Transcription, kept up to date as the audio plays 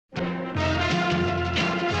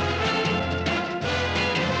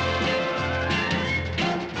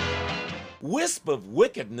Wisp of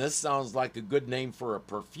Wickedness sounds like a good name for a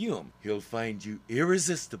perfume. He'll find you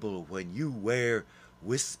irresistible when you wear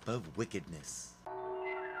Wisp of Wickedness.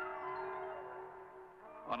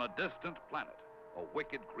 On a distant planet, a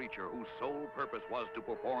wicked creature whose sole purpose was to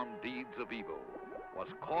perform deeds of evil was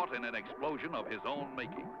caught in an explosion of his own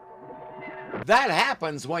making. That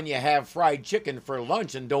happens when you have fried chicken for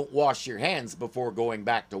lunch and don't wash your hands before going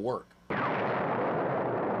back to work.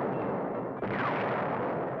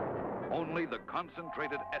 Only the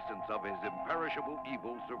concentrated essence of his imperishable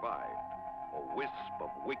evil survived. A wisp of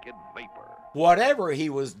wicked vapor. Whatever he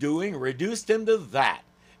was doing reduced him to that.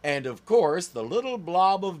 And of course, the little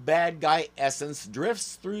blob of bad guy essence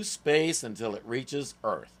drifts through space until it reaches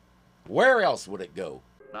Earth. Where else would it go?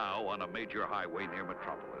 Now, on a major highway near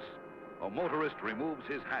Metropolis, a motorist removes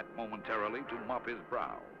his hat momentarily to mop his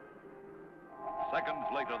brow. Seconds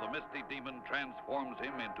later, the misty demon transforms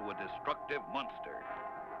him into a destructive monster.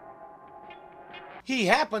 He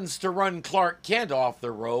happens to run Clark Kent off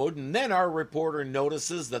the road, and then our reporter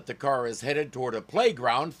notices that the car is headed toward a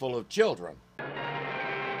playground full of children. Not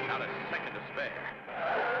a second to spare.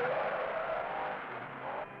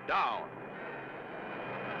 Down.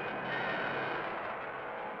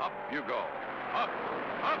 Up you go. Up,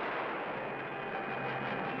 up.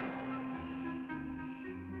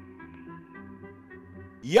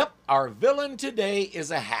 Yep, our villain today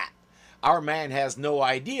is a hat. Our man has no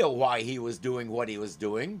idea why he was doing what he was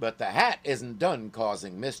doing, but the hat isn't done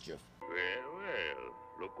causing mischief. Well,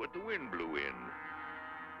 look what the wind blew in.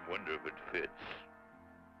 Wonder if it fits.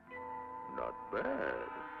 Not bad.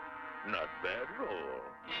 Not bad at all.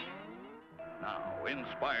 Now,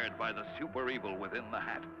 inspired by the super evil within the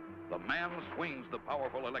hat, the man swings the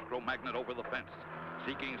powerful electromagnet over the fence,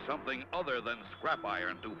 seeking something other than scrap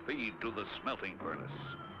iron to feed to the smelting furnace.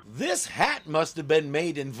 This hat must have been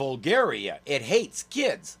made in Bulgaria. It hates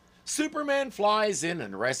kids. Superman flies in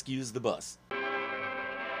and rescues the bus. I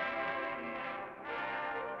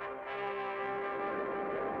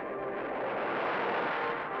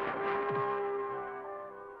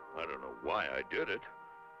don't know why I did it.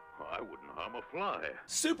 I wouldn't harm a fly.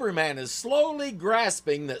 Superman is slowly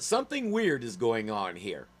grasping that something weird is going on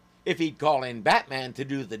here. If he'd call in Batman to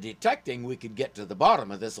do the detecting, we could get to the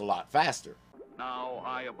bottom of this a lot faster. Now,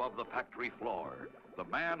 high above the factory floor, the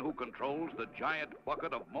man who controls the giant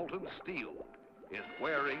bucket of molten steel is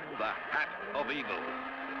wearing the Hat of Evil.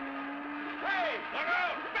 Hey, look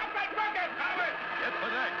out! Stop that bucket! Howard! Get the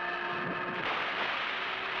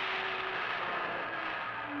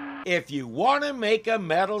deck! If you want to make a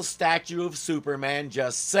metal statue of Superman,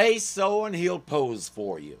 just say so and he'll pose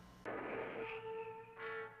for you.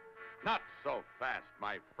 Not so fast,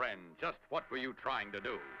 my friend. Just what were you trying to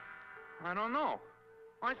do? I don't know.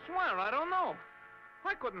 I swear I don't know.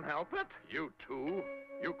 I couldn't help it. You too?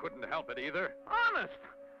 You couldn't help it either? Honest.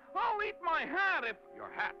 I'll eat my hat if...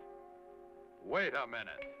 Your hat? Wait a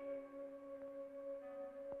minute.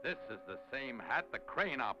 This is the same hat the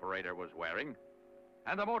crane operator was wearing,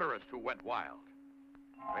 and the motorist who went wild.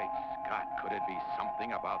 Great Scott, could it be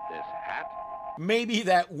something about this hat? Maybe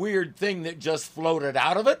that weird thing that just floated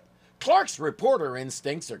out of it? Clark's reporter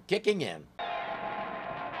instincts are kicking in.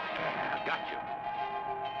 I got you.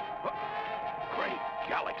 Oh, great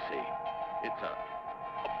galaxy. It's a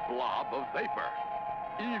blob of vapor.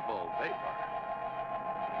 Evil vapor.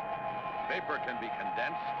 Vapor can be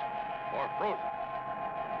condensed or frozen.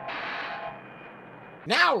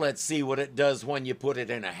 Now let's see what it does when you put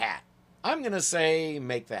it in a hat. I'm going to say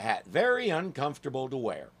make the hat very uncomfortable to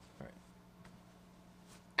wear.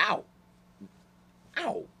 Ow.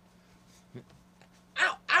 Ow.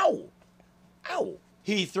 Ow. Ow. Ow.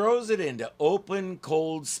 He throws it into open,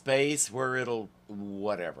 cold space where it'll...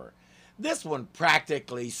 whatever. This one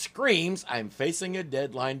practically screams, I'm facing a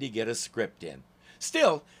deadline to get a script in.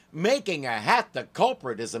 Still, making a hat the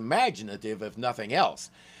culprit is imaginative if nothing else.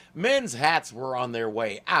 Men's hats were on their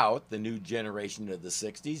way out. The new generation of the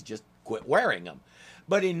 60s just quit wearing them.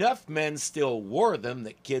 But enough men still wore them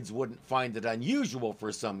that kids wouldn't find it unusual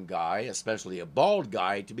for some guy, especially a bald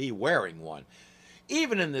guy, to be wearing one.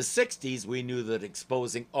 Even in the 60s, we knew that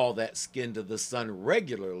exposing all that skin to the sun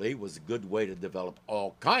regularly was a good way to develop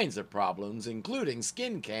all kinds of problems, including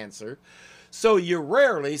skin cancer. So you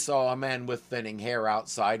rarely saw a man with thinning hair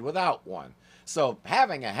outside without one. So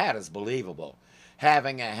having a hat is believable.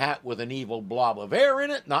 Having a hat with an evil blob of air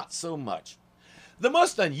in it, not so much. The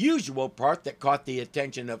most unusual part that caught the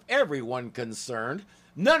attention of everyone concerned,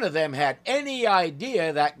 none of them had any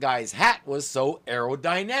idea that guy's hat was so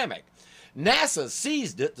aerodynamic. NASA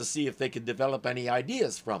seized it to see if they could develop any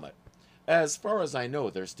ideas from it. As far as I know,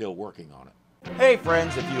 they're still working on it. Hey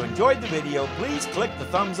friends, if you enjoyed the video, please click the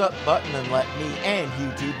thumbs up button and let me and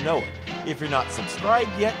YouTube know it. If you're not subscribed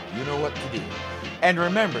yet, you know what to do. And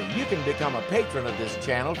remember, you can become a patron of this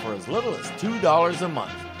channel for as little as $2 a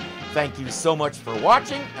month. Thank you so much for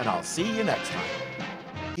watching, and I'll see you next time.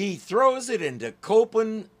 He throws it into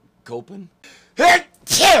Copen?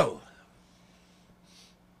 Achoo!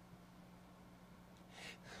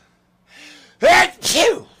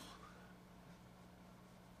 Achoo!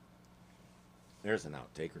 There's an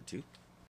outtake or two.